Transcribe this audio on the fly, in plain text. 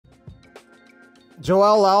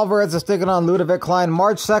Joel Alvarez is taking on Ludovic Klein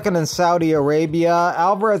March 2nd in Saudi Arabia.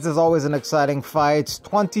 Alvarez is always an exciting fight.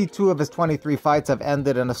 22 of his 23 fights have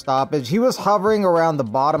ended in a stoppage. He was hovering around the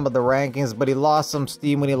bottom of the rankings, but he lost some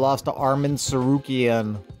steam when he lost to Armin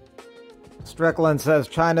Sarukian. Strickland says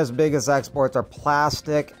China's biggest exports are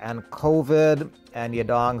plastic and COVID. And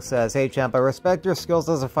Yadong says, hey champ, I respect your skills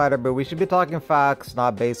as a fighter, but we should be talking facts,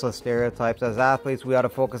 not baseless stereotypes. As athletes, we ought to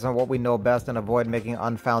focus on what we know best and avoid making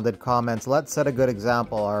unfounded comments. Let's set a good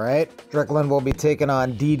example, alright? Strickland will be taking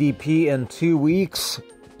on DDP in 2 weeks.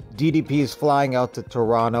 DDP is flying out to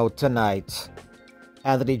Toronto tonight.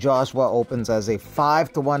 Anthony Joshua opens as a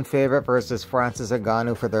 5-1 favorite versus Francis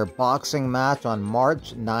Ngannou for their boxing match on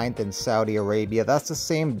March 9th in Saudi Arabia. That's the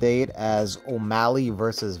same date as O'Malley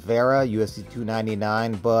versus Vera, UFC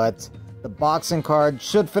 299, but the boxing card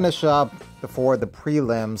should finish up before the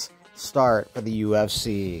prelims start for the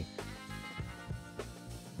UFC.